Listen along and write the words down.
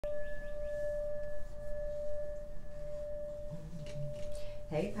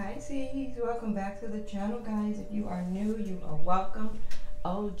Hey Pisces, welcome back to the channel, guys. If you are new, you are welcome.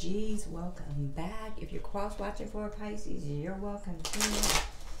 OGs, welcome back. If you're cross-watching for a Pisces, you're welcome too.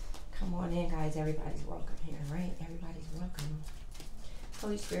 Come on in, guys. Everybody's welcome here, right? Everybody's welcome.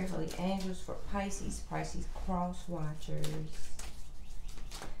 Holy Spirit, Holy Angels for Pisces, Pisces cross-watchers.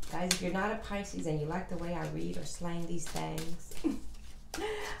 Guys, if you're not a Pisces and you like the way I read or slang these things,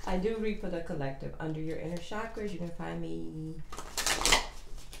 I do read for the collective under your inner chakras. You can find me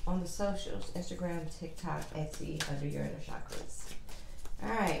on the socials, Instagram, TikTok, Etsy, under your inner chakras. All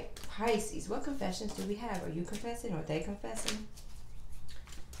right, Pisces, what confessions do we have? Are you confessing or are they confessing?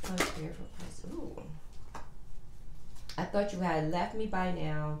 Holy Spirit for Pisces. Ooh. I thought you had left me by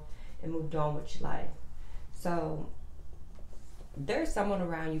now and moved on with your life. So there's someone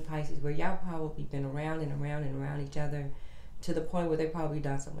around you, Pisces, where y'all probably been around and around and around each other to the point where they probably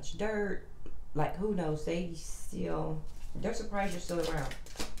done so much dirt. Like, who knows? They're surprised you're still around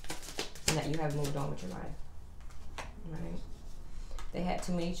and that you have moved on with your life. Right? They had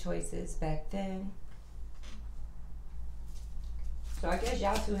too many choices back then. So I guess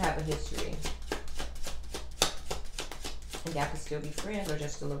y'all two have a history. And y'all could still be friends or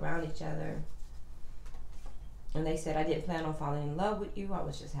just still around each other. And they said, I didn't plan on falling in love with you. I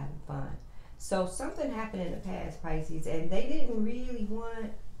was just having fun. So something happened in the past, Pisces, and they didn't really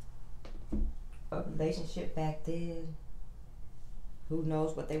want a relationship back then. Who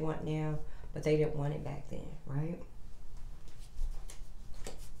knows what they want now, but they didn't want it back then, right?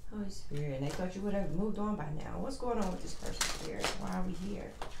 Holy Spirit, and they thought you would have moved on by now. What's going on with this person, Spirit? Why are we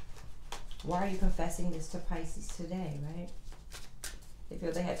here? Why are you confessing this to Pisces today, right? They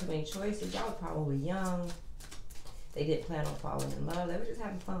feel they had too many choices. Y'all were probably young. They didn't plan on falling in love. They were just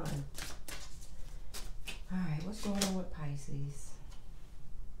having fun. All right, what's going on with Pisces?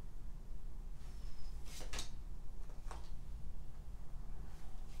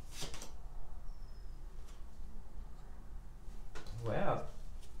 Well,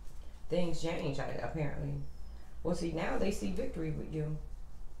 things change, apparently. Well, see, now they see victory with you.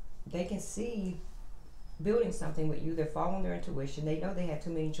 They can see building something with you. They're following their intuition. They know they had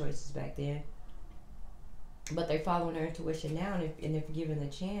too many choices back then. But they're following their intuition now, and if given the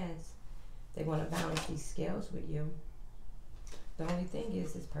chance, they want to balance these scales with you. The only thing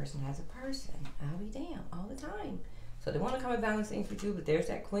is this person has a person. I'll be damned all the time. So they want to come and balance things with you, but there's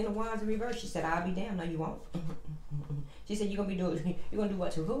that Queen of Wands in reverse. She said, I'll be damned. No, you won't. She said, you're going to do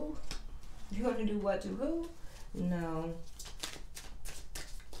what to who? You're going to do what to who? No.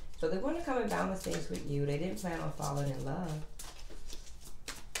 So they want to come and balance things with you. They didn't plan on falling in love.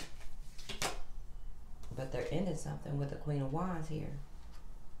 But they're ending something with the Queen of Wands here.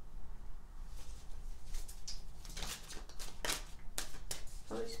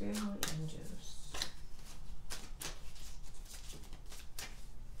 Holy Spirit, Holy Angels.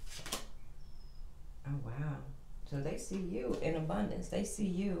 Oh, wow. So they see you in abundance. They see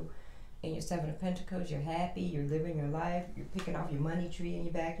you in your Seven of Pentacles. You're happy. You're living your life. You're picking off your money tree in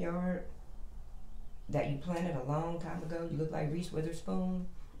your backyard that you planted a long time ago. You look like Reese Witherspoon.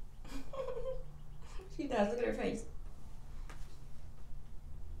 She does. Look at her face.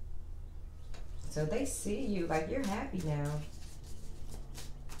 So they see you like you're happy now.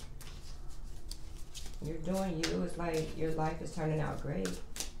 You're doing you. It's like your life is turning out great.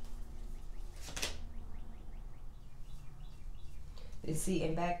 You see,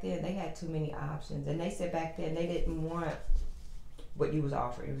 and back then they had too many options. And they said back then they didn't want what you was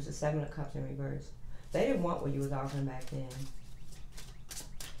offering. It was the Seven of Cups in reverse. They didn't want what you was offering back then.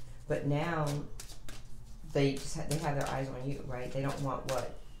 But now they have their eyes on you, right? They don't want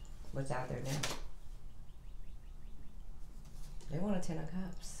what's out there now. They want a 10 of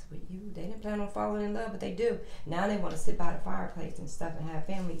Cups with you. They didn't plan on falling in love, but they do. Now they want to sit by the fireplace and stuff and have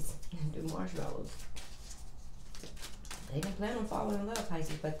families and do marshmallows. They didn't plan on falling in love,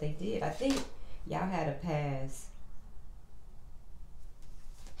 Pisces, but they did. I think y'all had a past.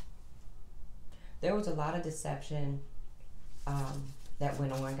 There was a lot of deception that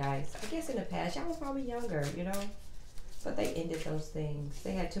went on, guys. I guess in the past, y'all were probably younger, you know? But they ended those things.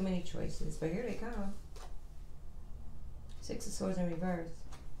 They had too many choices, but here they come. Six of Swords in reverse.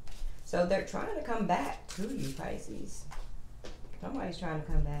 So they're trying to come back to you, Pisces. Somebody's trying to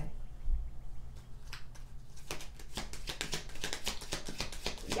come back.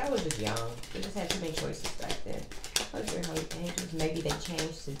 Y'all was just young. They just had too many choices back then. Holy Spirit, Holy Angels. Maybe they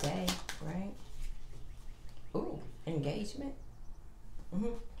changed today, right? Ooh, engagement.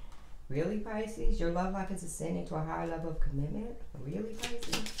 Really, Pisces? Your love life is ascending to a higher level of commitment? Really,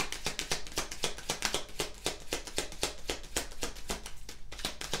 Pisces?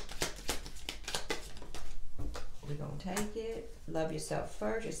 We're going to take it. Love yourself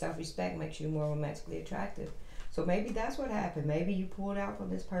first. Your self-respect makes you more romantically attractive. So maybe that's what happened. Maybe you pulled out from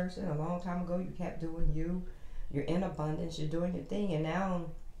this person a long time ago. You kept doing you. You're in abundance. You're doing your thing. And now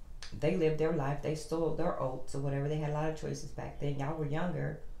they lived their life. They stole their oats or whatever. They had a lot of choices back then. Y'all were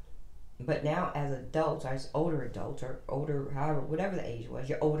younger. But now as adults, or as older adults, or older, however, whatever the age was,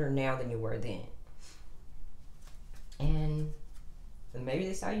 you're older now than you were then. And maybe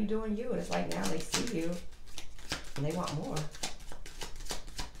they saw you doing you. And it's like now they see you. And they want more.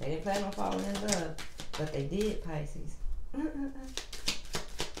 They didn't plan on falling in love. But they did, Pisces.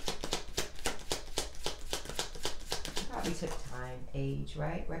 Probably took time, age,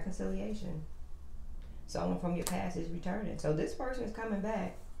 right? Reconciliation. Someone from your past is returning. So this person is coming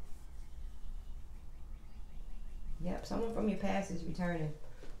back. Yep, someone from your past is returning.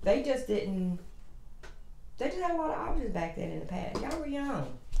 They just didn't... They just had a lot of options back then in the past. Y'all were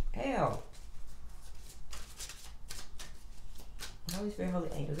young. Hell. Holy Spirit, Holy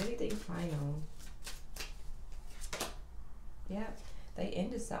Angels. Anything final. Yep. They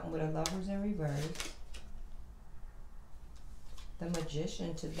ended something with a Lovers in reverse. The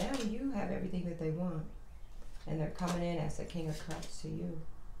Magician. To them, you have everything that they want. And they're coming in as the King of Cups to you.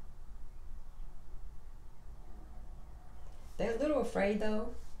 They're a little afraid,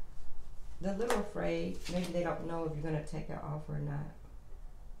 though. They're a little afraid. Maybe they don't know if you're going to take their offer or not.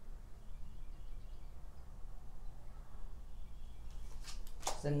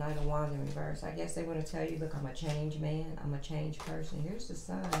 It's the Knight of Wands in reverse. I guess they want to tell you, look, I'm a changed man. I'm a changed person. Here's the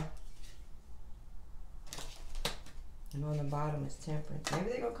Sun. And on the bottom is Temperance. Maybe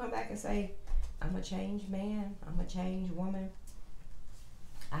they're going to come back and say, I'm a changed man. I'm a changed woman.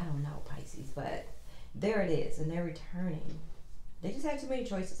 I don't know, Pisces, but there it is. And they're returning. They just had too many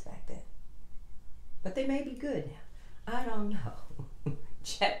choices back then. But they may be good now. I don't know.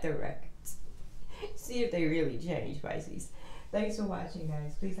 Check the records. See if they really changed, Pisces. Thanks for watching,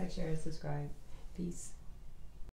 guys. Please like, share, and subscribe. Peace.